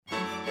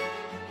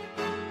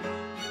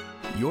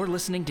You're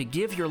listening to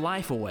Give Your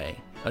Life Away,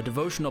 a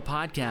devotional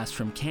podcast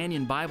from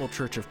Canyon Bible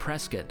Church of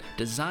Prescott,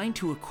 designed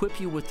to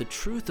equip you with the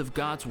truth of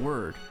God's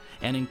Word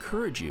and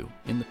encourage you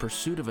in the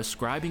pursuit of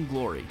ascribing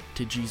glory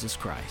to Jesus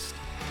Christ.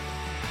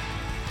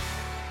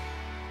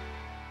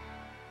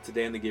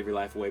 Today on the Give Your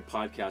Life Away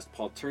podcast,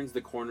 Paul turns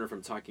the corner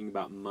from talking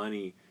about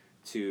money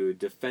to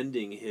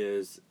defending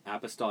his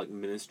apostolic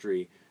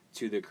ministry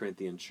to the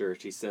Corinthian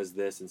church. He says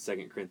this in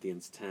 2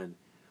 Corinthians 10,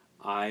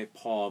 I,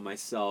 Paul,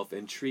 myself,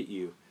 entreat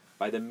you,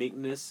 by the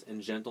meekness and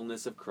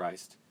gentleness of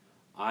Christ,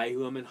 I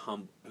who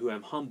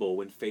am humble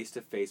when face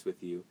to face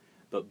with you,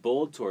 but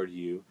bold toward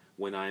you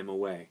when I am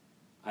away.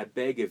 I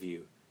beg of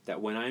you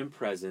that when I am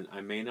present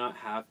I may not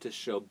have to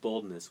show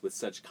boldness with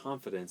such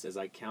confidence as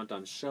I count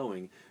on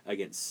showing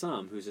against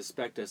some who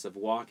suspect us of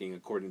walking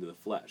according to the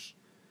flesh.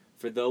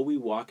 For though we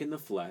walk in the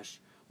flesh,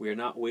 we are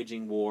not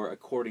waging war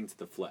according to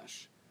the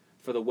flesh.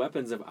 For the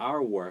weapons of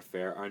our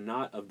warfare are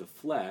not of the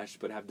flesh,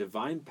 but have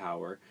divine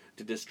power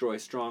to destroy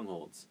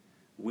strongholds.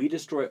 We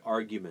destroy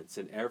arguments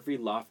and every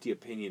lofty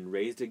opinion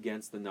raised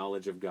against the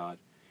knowledge of God,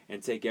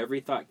 and take every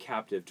thought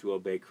captive to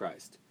obey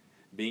Christ,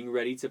 being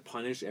ready to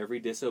punish every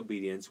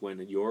disobedience when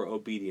your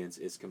obedience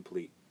is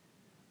complete.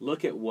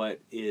 Look at what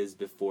is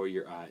before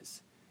your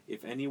eyes.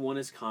 If anyone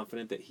is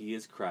confident that he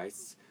is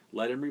Christ's,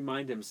 let him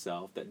remind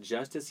himself that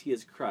just as he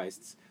is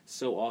Christ's,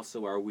 so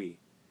also are we.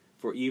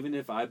 For even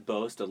if I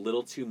boast a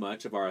little too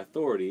much of our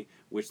authority,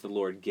 which the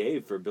Lord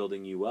gave for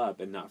building you up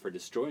and not for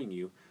destroying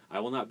you,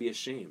 I will not be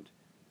ashamed.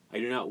 I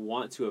do not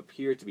want to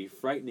appear to be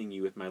frightening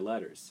you with my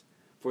letters.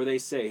 For they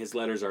say his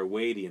letters are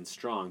weighty and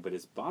strong, but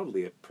his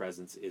bodily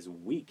presence is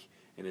weak,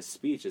 and his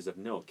speech is of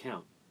no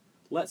account.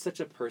 Let such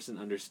a person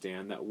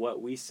understand that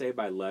what we say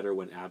by letter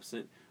when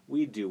absent,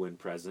 we do when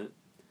present.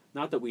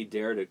 Not that we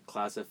dare to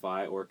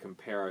classify or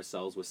compare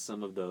ourselves with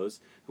some of those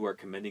who are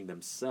commending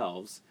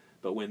themselves,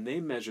 but when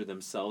they measure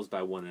themselves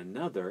by one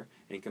another,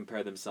 and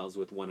compare themselves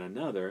with one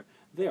another,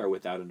 they are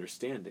without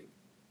understanding.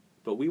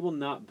 But we will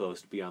not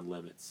boast beyond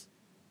limits,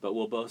 but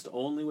will boast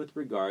only with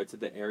regard to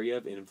the area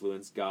of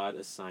influence God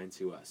assigned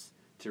to us,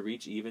 to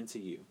reach even to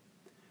you.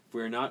 For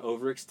we are not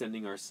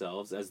overextending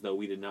ourselves as though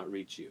we did not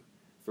reach you,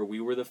 for we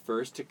were the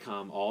first to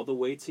come all the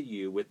way to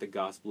you with the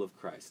gospel of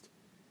Christ.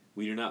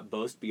 We do not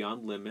boast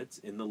beyond limits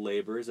in the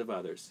labors of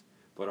others,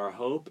 but our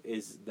hope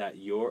is that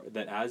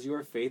as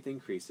your faith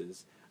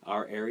increases,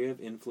 our area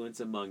of influence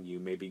among you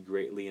may be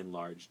greatly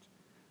enlarged,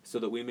 so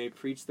that we may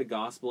preach the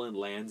gospel in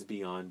lands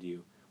beyond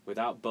you,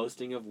 without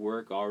boasting of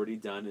work already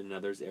done in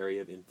another's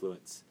area of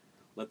influence.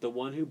 Let the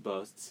one who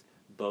boasts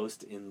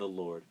boast in the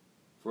Lord.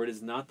 For it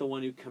is not the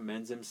one who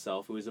commends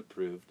himself who is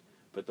approved,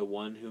 but the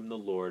one whom the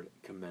Lord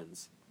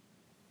commends.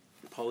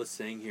 Paul is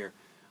saying here,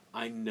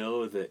 I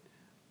know that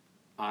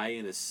I,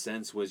 in a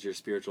sense, was your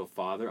spiritual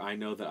father. I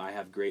know that I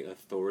have great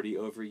authority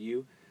over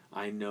you.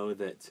 I know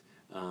that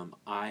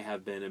I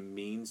have been a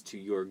means to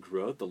your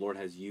growth. The Lord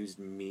has used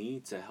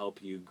me to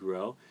help you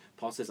grow.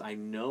 Paul says, I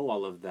know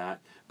all of that,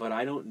 but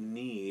I don't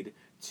need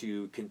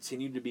to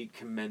continue to be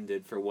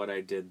commended for what I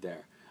did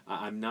there.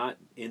 I'm not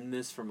in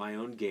this for my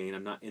own gain.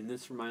 I'm not in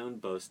this for my own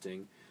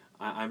boasting.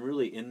 I'm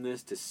really in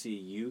this to see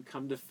you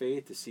come to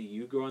faith, to see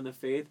you grow in the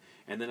faith,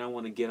 and then I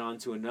want to get on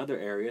to another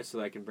area so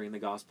that I can bring the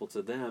gospel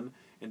to them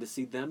and to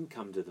see them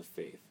come to the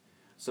faith.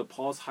 So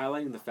Paul's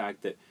highlighting the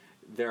fact that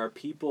there are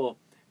people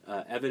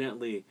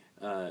evidently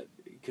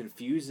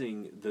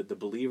confusing the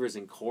believers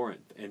in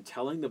Corinth and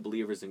telling the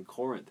believers in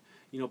Corinth,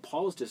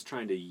 Paul's just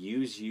trying to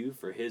use you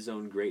for his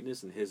own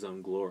greatness and his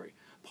own glory.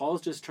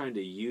 Paul's just trying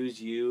to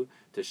use you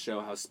to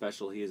show how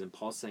special he is. And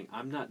Paul's saying,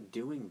 I'm not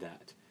doing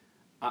that.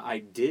 I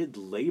did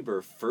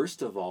labor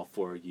first of all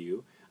for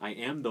you. I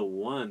am the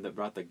one that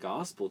brought the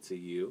gospel to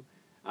you.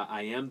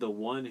 I am the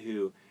one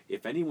who,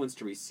 if anyone's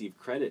to receive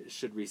credit,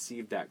 should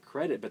receive that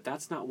credit. But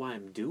that's not why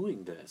I'm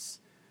doing this.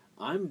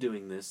 I'm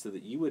doing this so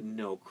that you would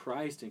know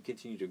Christ and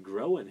continue to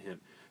grow in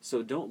him.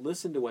 So don't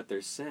listen to what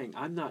they're saying.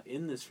 I'm not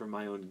in this for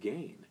my own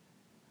gain.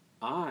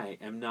 I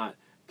am not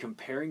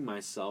comparing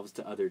myself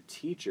to other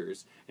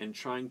teachers and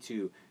trying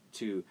to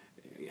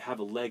have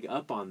a leg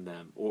up on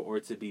them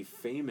or to be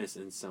famous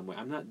in some way.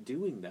 I'm not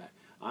doing that.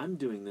 I'm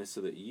doing this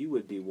so that you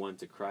would be won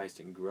to Christ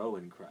and grow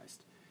in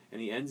Christ.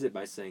 And he ends it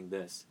by saying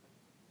this,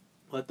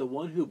 let the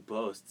one who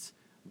boasts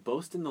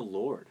boast in the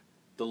Lord.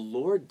 The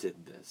Lord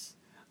did this.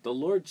 The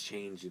Lord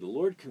changed you. The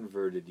Lord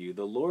converted you.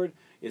 The Lord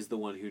is the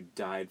one who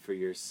died for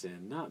your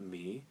sin, not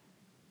me.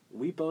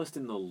 We boast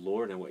in the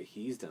Lord and what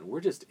he's done. We're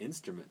just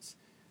instruments.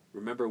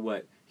 Remember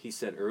what he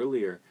said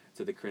earlier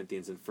to the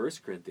Corinthians in 1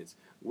 Corinthians.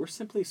 We're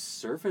simply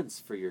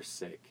servants for your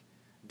sake.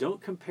 Don't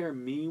compare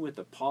me with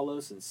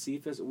Apollos and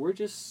Cephas. We're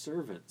just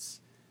servants.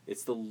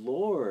 It's the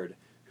Lord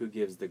who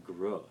gives the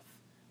growth.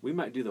 We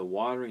might do the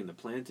watering and the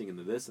planting and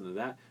the this and the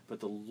that, but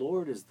the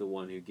Lord is the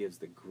one who gives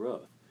the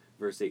growth.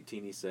 Verse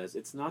 18, he says,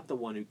 it's not the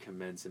one who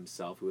commends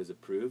himself who is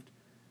approved,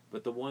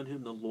 but the one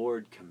whom the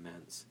Lord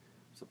commends.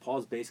 So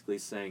Paul's basically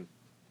saying,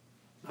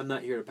 I'm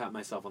not here to pat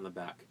myself on the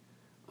back.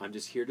 I'm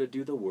just here to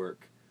do the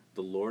work.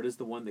 The Lord is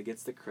the one that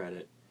gets the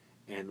credit,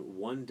 And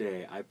one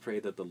day, I pray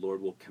that the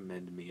Lord will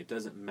commend me. It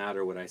doesn't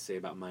matter what I say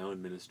about my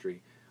own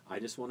ministry. I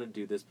just want to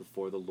do this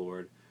before the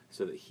Lord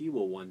so that He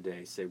will one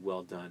day say,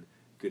 well done,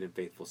 good and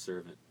faithful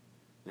servant.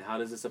 Now, how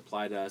does this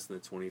apply to us in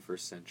the 21st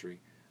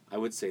century? I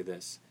would say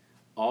this.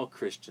 All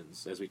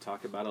Christians, as we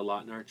talk about a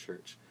lot in our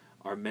church,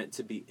 are meant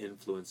to be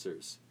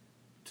influencers,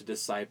 to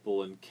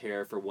disciple and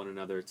care for one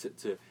another,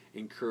 to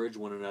encourage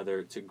one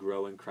another to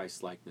grow in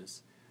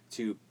Christ-likeness,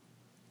 to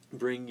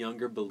bring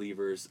younger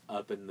believers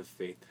up in the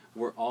faith.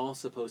 We're all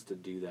supposed to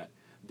do that.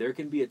 There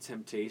can be a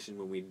temptation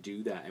when we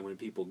do that and when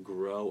people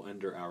grow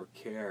under our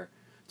care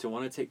to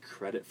want to take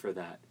credit for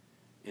that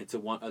and to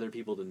want other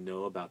people to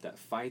know about that.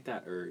 Fight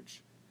that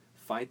urge.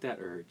 Fight that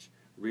urge.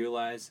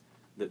 Realize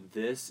that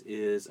this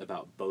is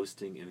about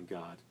boasting in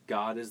God.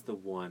 God is the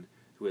one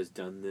who has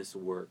done this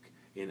work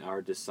in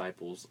our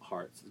disciples'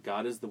 hearts.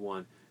 God is the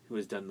one who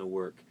has done the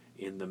work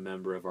in the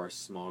member of our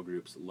small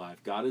group's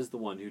life. God is the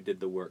one who did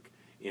the work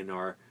in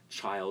our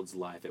child's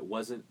life. It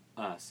wasn't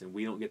us, and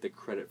we don't get the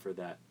credit for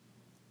that.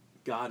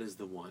 God is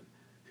the one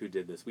who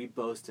did this. We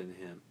boast in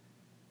Him.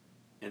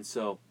 And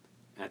so,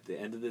 at the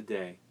end of the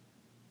day,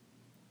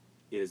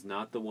 it is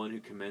not the one who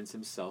commends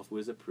himself who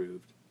is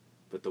approved,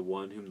 but the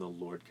one whom the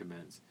Lord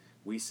commends.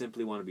 We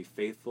simply want to be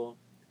faithful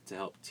to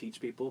help teach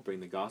people,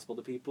 bring the gospel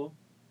to people,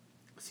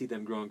 see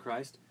them grow in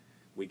Christ.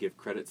 We give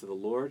credit to the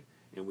Lord,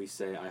 and we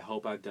say, I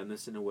hope I've done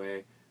this in a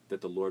way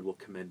that the Lord will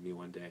commend me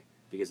one day.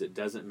 Because it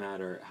doesn't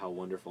matter how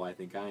wonderful I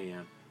think I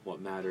am. What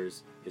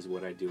matters is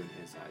what I do in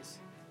His eyes.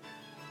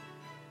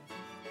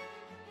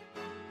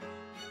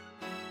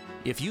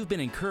 If you've been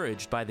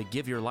encouraged by the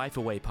Give Your Life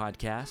Away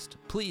podcast,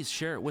 please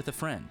share it with a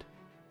friend.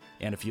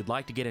 And if you'd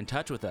like to get in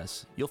touch with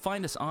us, you'll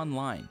find us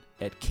online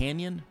at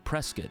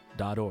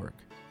canyonprescott.org.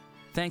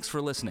 Thanks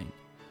for listening.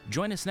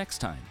 Join us next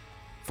time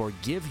for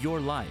Give Your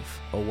Life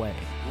Away.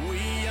 We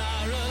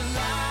are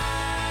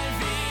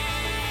alive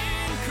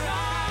in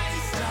Christ.